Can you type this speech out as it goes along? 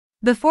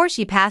Before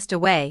she passed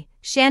away,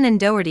 Shannen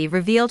Doherty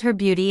revealed her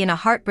beauty in a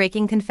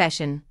heartbreaking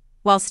confession.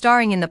 While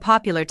starring in the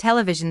popular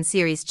television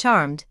series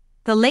Charmed,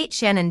 the late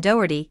Shannen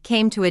Doherty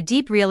came to a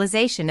deep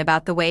realization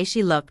about the way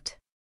she looked.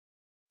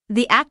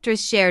 The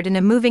actress shared in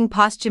a moving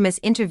posthumous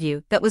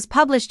interview that was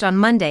published on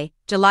Monday,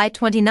 July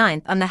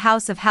 29 on the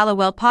House of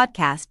Halliwell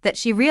podcast that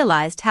she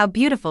realized how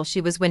beautiful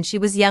she was when she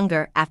was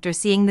younger after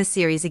seeing the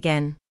series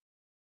again.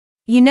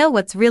 "You know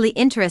what's really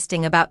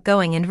interesting about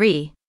going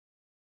and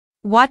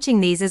watching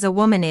these as a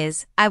woman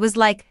is, I was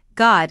like,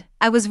 God,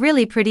 I was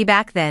really pretty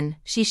back then,"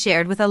 she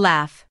shared with a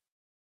laugh.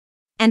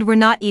 "And we're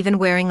not even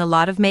wearing a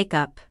lot of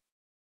makeup.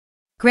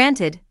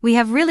 Granted, we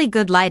have really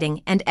good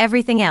lighting and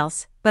everything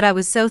else, but I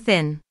was so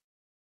thin."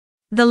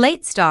 The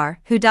late star,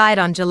 who died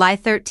on July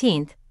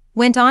 13,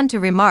 went on to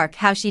remark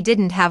how she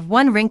didn't have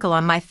one wrinkle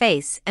on my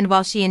face, and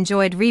while she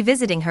enjoyed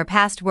revisiting her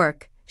past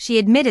work, she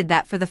admitted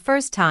that for the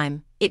first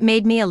time, it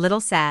made me a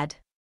little sad.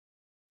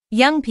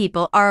 "Young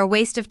people are a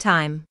waste of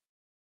time.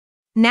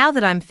 Now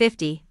that I'm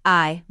 50,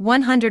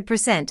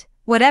 100%,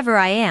 whatever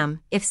I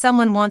am, if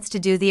someone wants to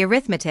do the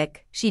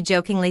arithmetic," she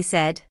jokingly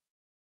said.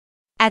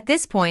 "At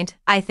this point,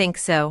 I think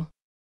so.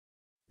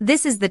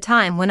 This is the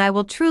time when I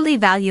will truly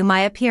value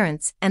my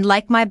appearance and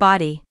like my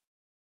body.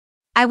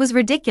 I was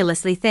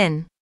ridiculously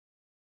thin.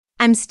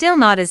 I'm still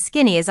not as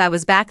skinny as I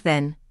was back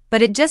then,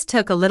 but it just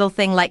took a little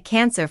thing like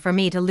cancer for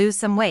me to lose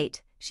some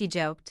weight," she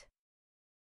joked.